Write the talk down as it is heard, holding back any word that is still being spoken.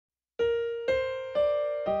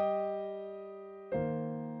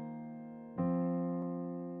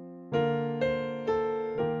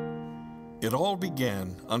It all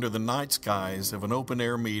began under the night skies of an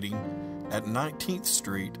open-air meeting at 19th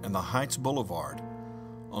Street and the Heights Boulevard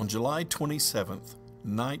on July 27,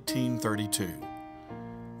 1932.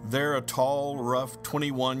 There, a tall, rough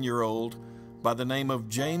 21-year-old by the name of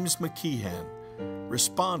James McKeehan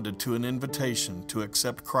responded to an invitation to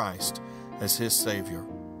accept Christ as his Savior.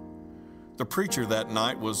 The preacher that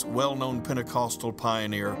night was well-known Pentecostal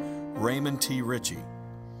pioneer Raymond T. Ritchie.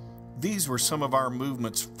 These were some of our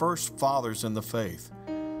movement's first fathers in the faith.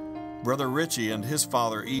 Brother Ritchie and his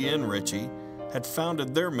father E.N. Ritchie had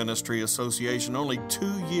founded their ministry association only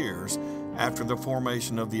 2 years after the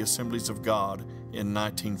formation of the Assemblies of God in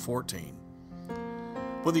 1914.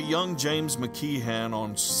 With a young James McKeehan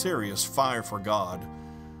on serious fire for God,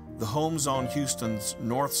 the homes on Houston's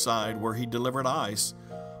north side where he delivered ice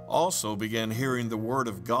also began hearing the Word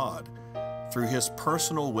of God through his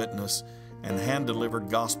personal witness and hand-delivered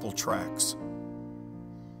gospel tracts.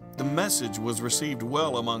 The message was received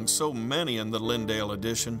well among so many in the Lindale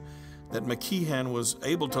edition that McKeehan was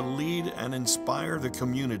able to lead and inspire the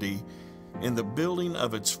community in the building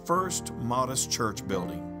of its first modest church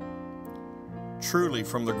building. Truly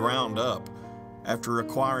from the ground up, after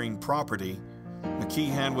acquiring property,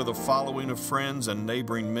 McKeehan, with a following of friends and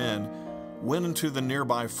neighboring men, went into the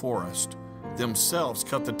nearby forest, themselves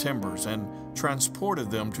cut the timbers and transported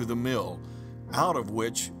them to the mill, out of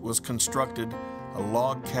which was constructed a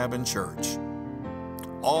log cabin church.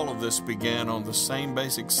 All of this began on the same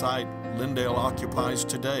basic site Lindale occupies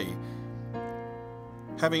today.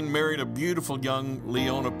 Having married a beautiful young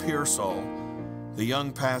Leona Pearsall, the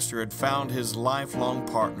young pastor had found his lifelong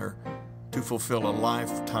partner to fulfill a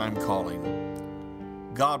lifetime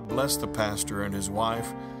calling. God blessed the pastor and his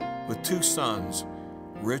wife with 2 sons,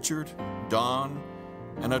 Richard, Don,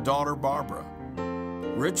 and a daughter, Barbara.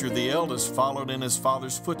 Richard, the eldest, followed in his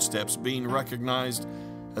father's footsteps, being recognized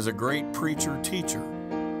as a great preacher-teacher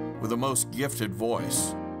with a most gifted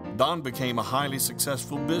voice. Don became a highly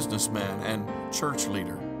successful businessman and church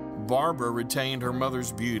leader. Barbara retained her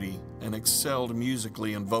mother's beauty and excelled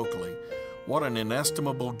musically and vocally. What an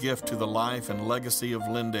inestimable gift to the life and legacy of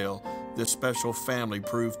Lindale this special family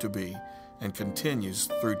proved to be and continues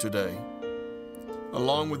through today.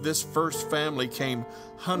 Along with this first family came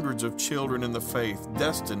hundreds of children in the faith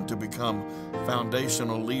destined to become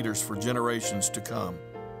foundational leaders for generations to come.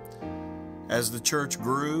 As the church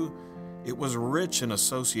grew, it was rich in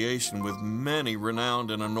association with many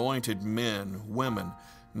renowned and anointed men, women,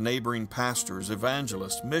 neighboring pastors,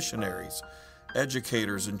 evangelists, missionaries,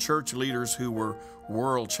 educators, and church leaders who were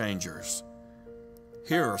world changers.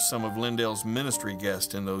 Here are some of Lindale's ministry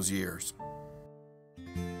guests in those years.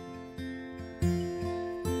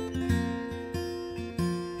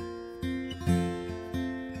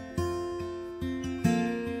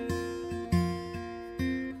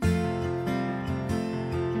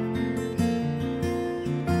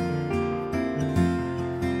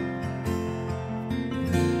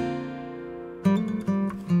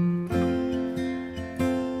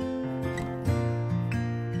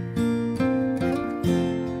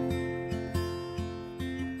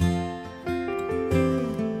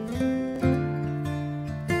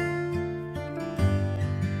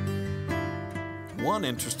 One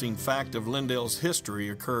interesting fact of Lindale's history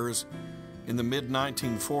occurs in the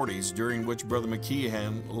mid-1940s, during which Brother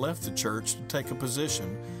McKeehan left the church to take a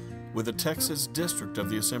position with the Texas District of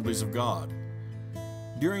the Assemblies of God.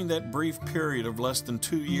 During that brief period of less than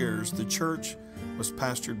 2 years, the church was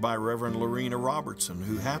pastored by Reverend Lorena Robertson,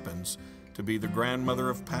 who happens to be the grandmother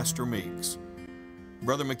of Pastor Meeks.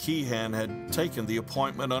 Brother McKeehan had taken the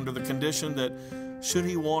appointment under the condition that, should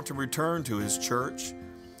he want to return to his church,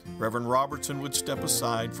 Reverend Robertson would step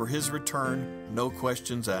aside for his return, no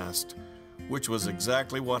questions asked, which was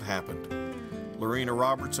exactly what happened. Lorena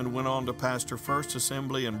Robertson went on to pastor First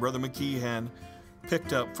Assembly, and Brother McKeehan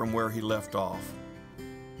picked up from where he left off.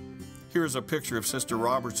 Here's a picture of Sister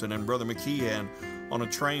Robertson and Brother McKeehan on a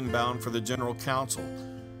train bound for the General Council.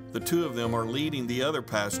 The 2 of them are leading the other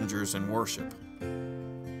passengers in worship.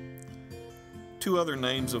 2 other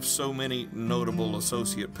names of so many notable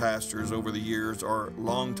associate pastors over the years are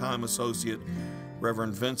longtime associate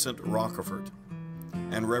Reverend Vincent Rockefort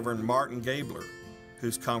and Reverend Martin Gabler,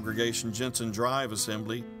 whose congregation Jensen Drive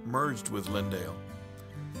Assembly merged with Lindale.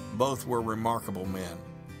 Both were remarkable men.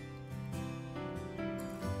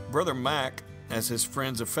 Brother Mac, as his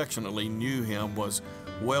friends affectionately knew him, was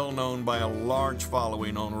well known by a large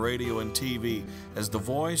following on radio and TV as the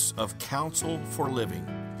voice of Counsel for Living.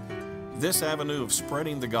 This avenue of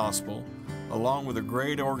spreading the gospel, along with a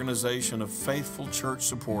great organization of faithful church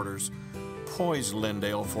supporters, poised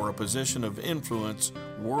Lindale for a position of influence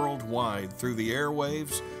worldwide through the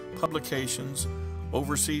airwaves, publications,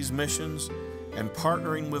 overseas missions, and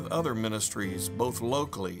partnering with other ministries both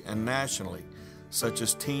locally and nationally, such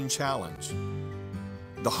as Teen Challenge.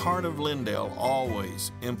 The heart of Lindale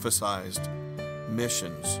always emphasized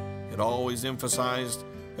missions. It always emphasized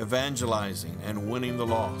evangelizing and winning the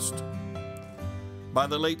lost. By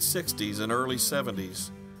the late 60s and early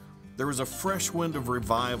 70s, there was a fresh wind of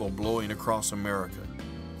revival blowing across America.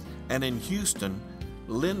 And in Houston,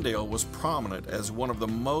 Lindale was prominent as one of the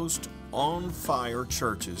most on-fire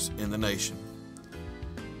churches in the nation.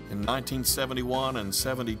 In 1971 and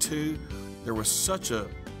 72, there was such a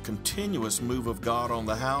continuous move of God on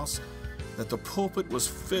the house that the pulpit was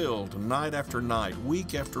filled night after night,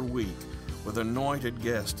 week after week, with anointed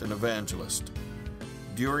guests and evangelists.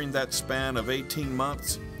 During that span of 18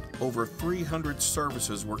 months, over 300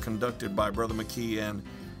 services were conducted by Brother McKeehan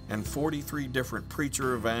and 43 different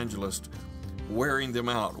preacher-evangelists, wearing them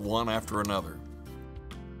out one after another.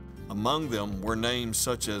 Among them were names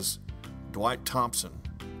such as Dwight Thompson,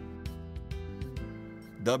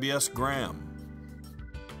 W.S. Graham,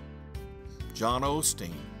 John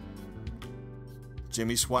Osteen,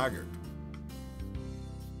 Jimmy Swaggart,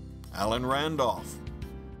 Alan Randolph,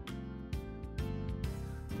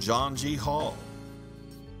 John G. Hall,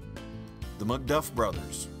 the McDuff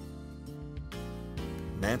brothers,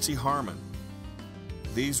 Nancy Harmon.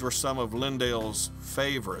 These were some of Lindale's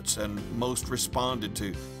favorites and most responded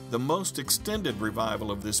to. The most extended revival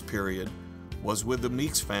of this period was with the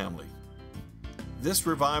Meeks family. This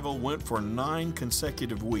revival went for 9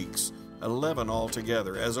 consecutive weeks, 11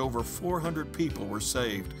 altogether, as over 400 people were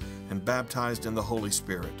saved and baptized in the Holy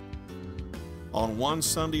Spirit. On one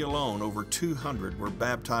Sunday alone, over 200 were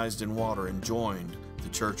baptized in water and joined the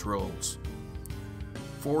church rolls.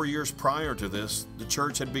 4 years prior to this, the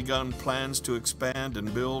church had begun plans to expand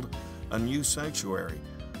and build a new sanctuary.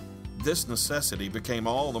 This necessity became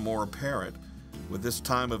all the more apparent with this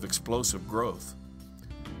time of explosive growth.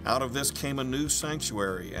 Out of this came a new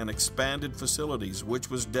sanctuary and expanded facilities, which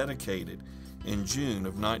was dedicated in June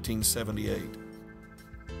of 1978.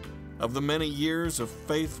 Of the many years of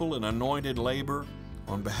faithful and anointed labor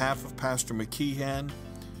on behalf of Pastor McKeehan,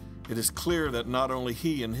 it is clear that not only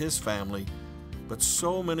he and his family, but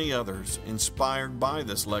so many others inspired by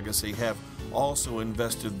this legacy have also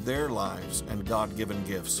invested their lives and God-given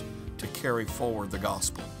gifts to carry forward the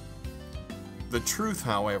gospel. The truth,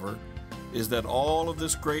 however, is that all of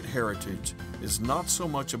this great heritage is not so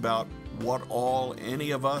much about what all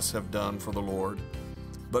any of us have done for the Lord,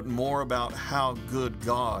 but more about how good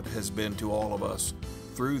God has been to all of us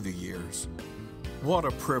through the years. What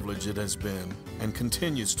a privilege it has been and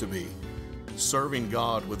continues to be, serving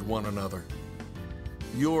God with one another.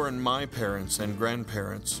 Your and my parents and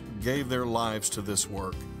grandparents gave their lives to this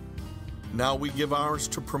work. Now we give ours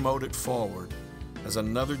to promote it forward as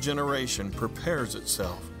another generation prepares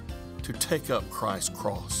itself to take up Christ's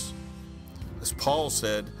cross. As Paul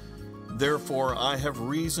said, "Therefore I have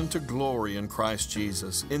reason to glory in Christ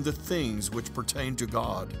Jesus in the things which pertain to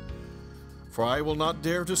God. For I will not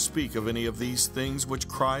dare to speak of any of these things which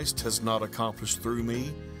Christ has not accomplished through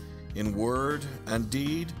me, in word and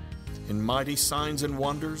deed, in mighty signs and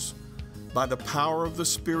wonders, by the power of the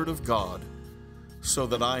Spirit of God, so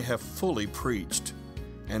that I have fully preached,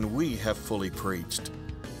 and we have fully preached,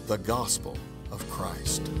 the gospel of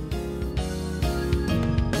Christ."